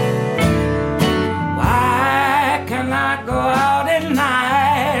 Why can I go out at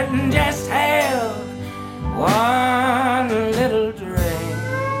night and just have one little drink?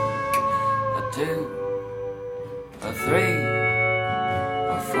 Or two, or three,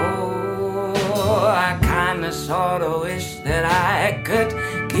 or four. I kinda sorta wish that I could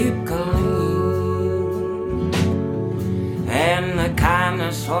keep clean, and the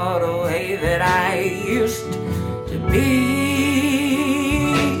kinda sorta way that I used to be.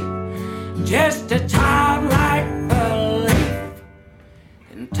 Just a childlike belief,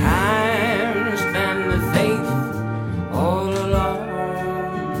 and time's been the thief all along.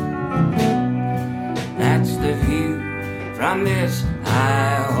 That's the view from this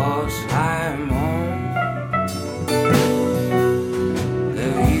high horse I'm on. The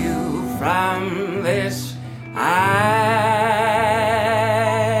view from this high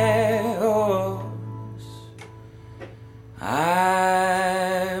horse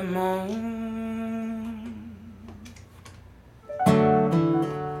I'm on.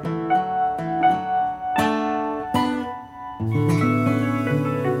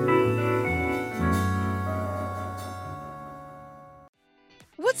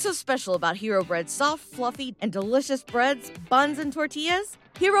 What's so special about Hero Bread's soft, fluffy, and delicious breads, buns, and tortillas?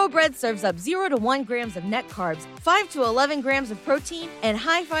 Hero Bread serves up 0 to 1 grams of net carbs, 5 to 11 grams of protein, and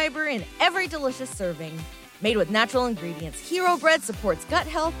high fiber in every delicious serving. Made with natural ingredients, Hero Bread supports gut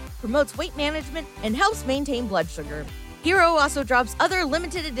health, promotes weight management, and helps maintain blood sugar. Hero also drops other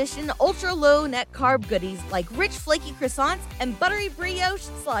limited edition ultra-low net carb goodies like rich flaky croissants and buttery brioche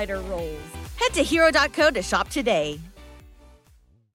slider rolls. Head to hero.co to shop today.